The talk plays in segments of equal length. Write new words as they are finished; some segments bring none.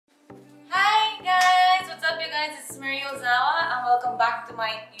guys, it's MariaOzawa and welcome back to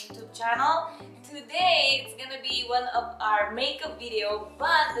my YouTube channel. Today it's gonna be one of our makeup video,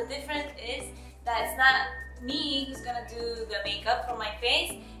 but the difference is that it's not me who's gonna do the makeup for my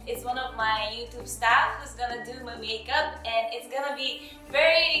face. It's one of my YouTube staff who's gonna do my makeup, and it's gonna be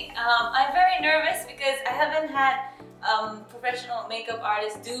I'm very nervous because I haven't had professional makeup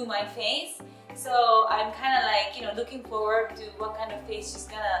artists do my face. So I'm kind of like, looking forward to what kind of face she's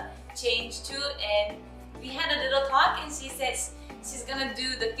gonna change to. And we had a little talk and she says she's gonna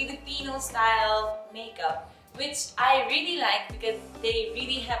do the Filipino style makeup, which I really like because they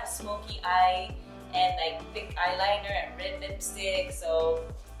really have a smoky eye and like thick eyeliner and red lipstick. So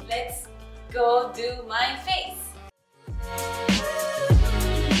let's go do my face.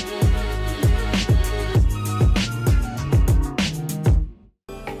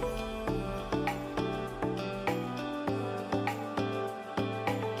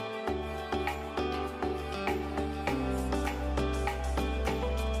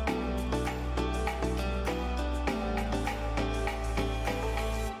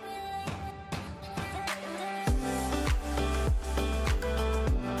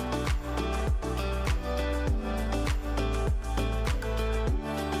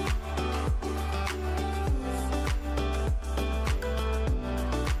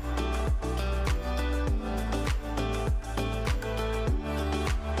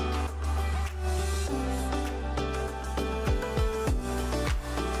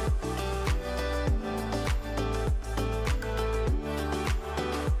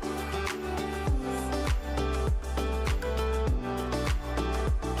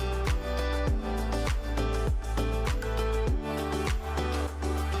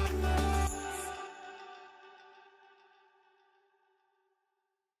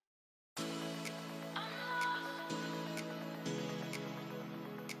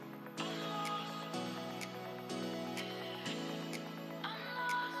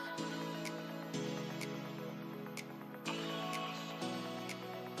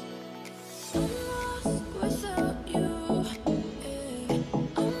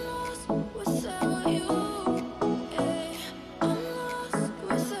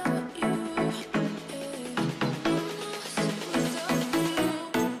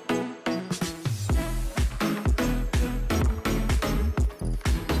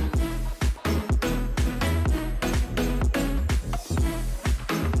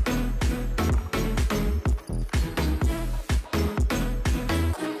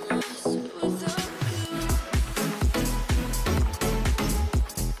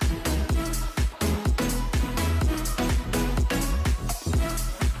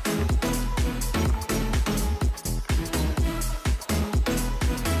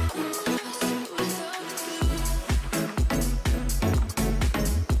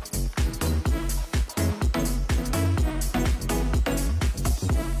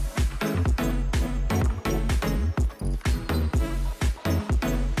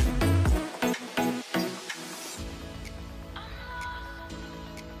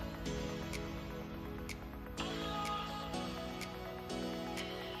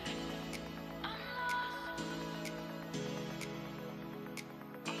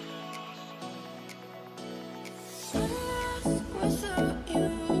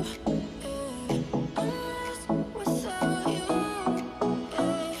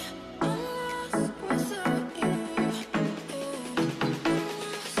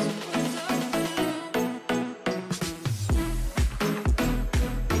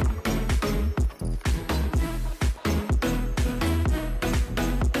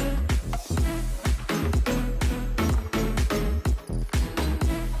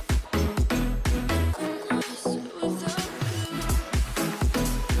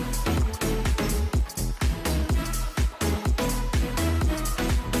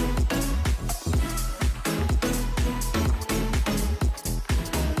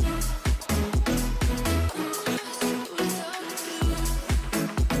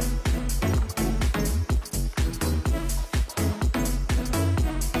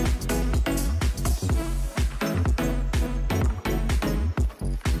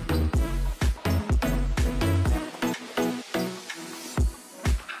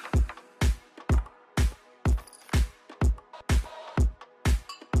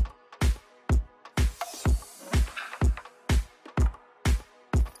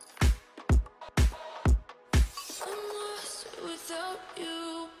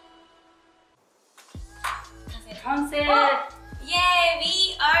 Oh, yay,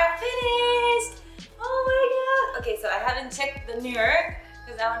 we are finished! Oh my god! Okay, so I haven't checked the mirror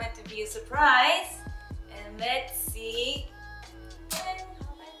because I want it to be a surprise. And let's see how I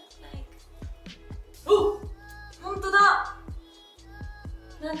look like. Ooh!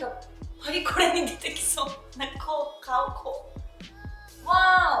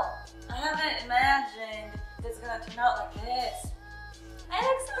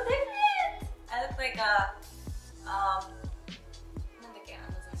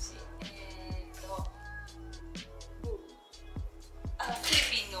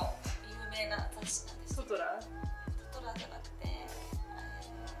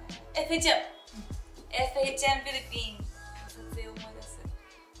 FHM Philippines 撮影を思い出す。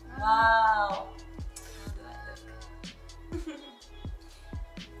 Wow, how do I look?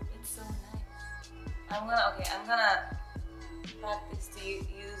 It's so nice. I'm gonna practice to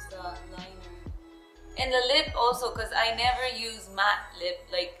use the liner and the lip also, because I never use matte lip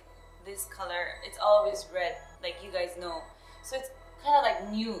like this color. It's always red, like you guys know. So it's kind of like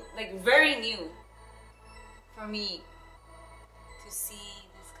new, like very new for me to see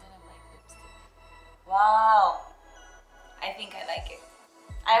this kind of like lipstick. Wow, I think I like it.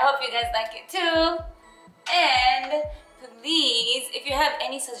 I hope you guys like it too. And please, if you have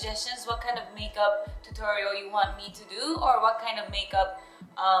any suggestions what kind of makeup tutorial you want me to do, or what kind of makeup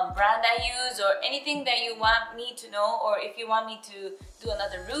brand I use, or anything that you want me to know, or if you want me to do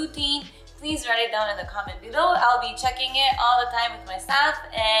another routine, please write it down in the comment below. I'll be checking it all the time with my staff,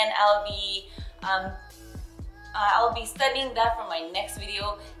 and I'll be studying that for my next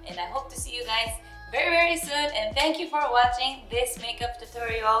video. And I hope to see you guys very soon. And thank you for watching this makeup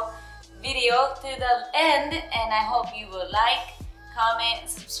tutorial video to the end, and I hope you will like, comment,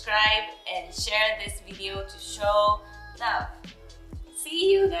 subscribe, and share this video to show love.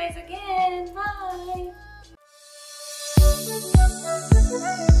 See you guys again.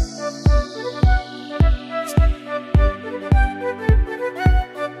 Bye.